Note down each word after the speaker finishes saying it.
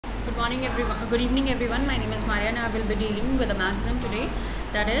morning everyone, good evening everyone. My name is Maria and I will be dealing with a maxim today,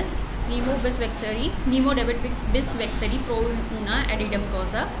 that is nemo bis vexari, nemo debet bis vexari pro una ad eadem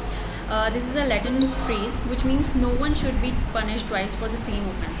causa. This is a Latin phrase which means no one should be punished twice for the same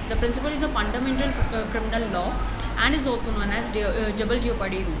offense. The principle is a fundamental criminal law and is also known as double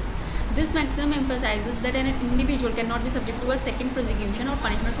jeopardy rule. This maxim emphasizes that an individual cannot be subject to a second prosecution or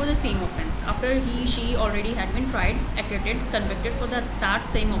punishment for the same offense after he/she already had been tried, acquitted, convicted for that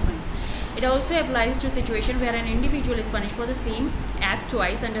same offense. It also applies to a situation where an individual is punished for the same act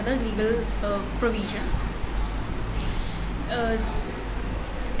twice under the legal provisions.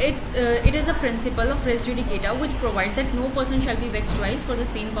 It is a principle of res judicata which provides that no person shall be vexed twice for the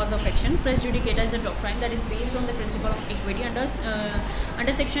same cause of action. Res judicata is a doctrine that is based on the principle of equity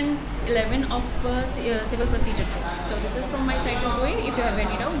under section 11 of civil procedure code. So this is from my side, by the way. If you have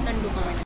any doubt, then do comment.